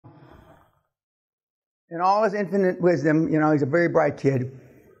in all his infinite wisdom, he's a very bright kid.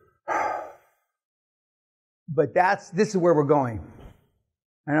 But this is where we're going.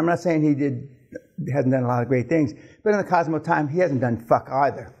 And I'm not saying he hasn't done a lot of great things, but in the Cosmo time, he hasn't done fuck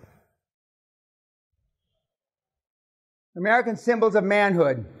either. American symbols of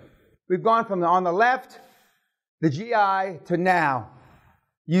manhood. We've gone from on the left, the GI, to now,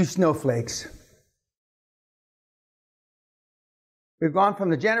 you snowflakes. We've gone from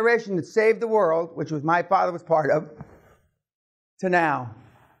the generation that saved the world, which was my father was part of, to now.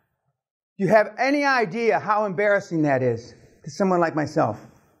 Do you have any idea how embarrassing that is to someone like myself?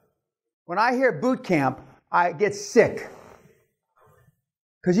 When I hear boot camp, I get sick.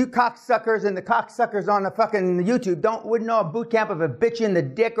 Because you cocksuckers and the cocksuckers on the fucking YouTube wouldn't know a boot camp of a bitch in the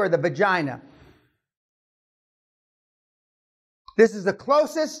dick or the vagina. This is the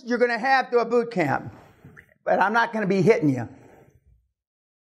closest you're going to have to a boot camp. But I'm not going to be hitting you.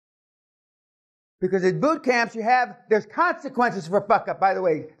 Because at boot camps there's consequences for fuck up. By the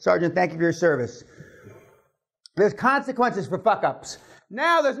way, Sergeant, thank you for your service. There's consequences for fuck ups.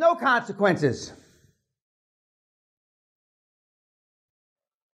 Now there's no consequences.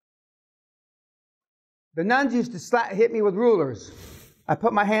 The nuns used to hit me with rulers. I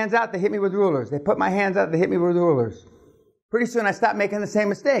put my hands out, they hit me with rulers. They put my hands out, they hit me with rulers. Pretty soon I stopped making the same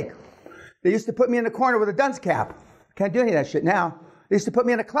mistake. They used to put me in the corner with a dunce cap. Can't do any of that shit now. They used to put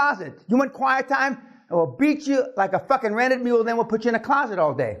me in a closet. You want quiet time? And we'll beat you like a fucking rented mule, then we'll put you in a closet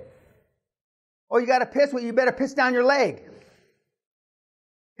all day. Oh, you got to piss? Well, you better piss down your leg.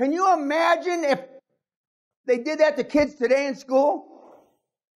 Can you imagine if they did that to kids today in school?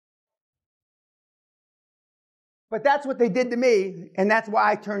 But that's what they did to me, and that's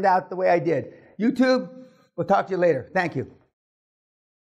why I turned out the way I did. YouTube, we'll talk to you later. Thank you.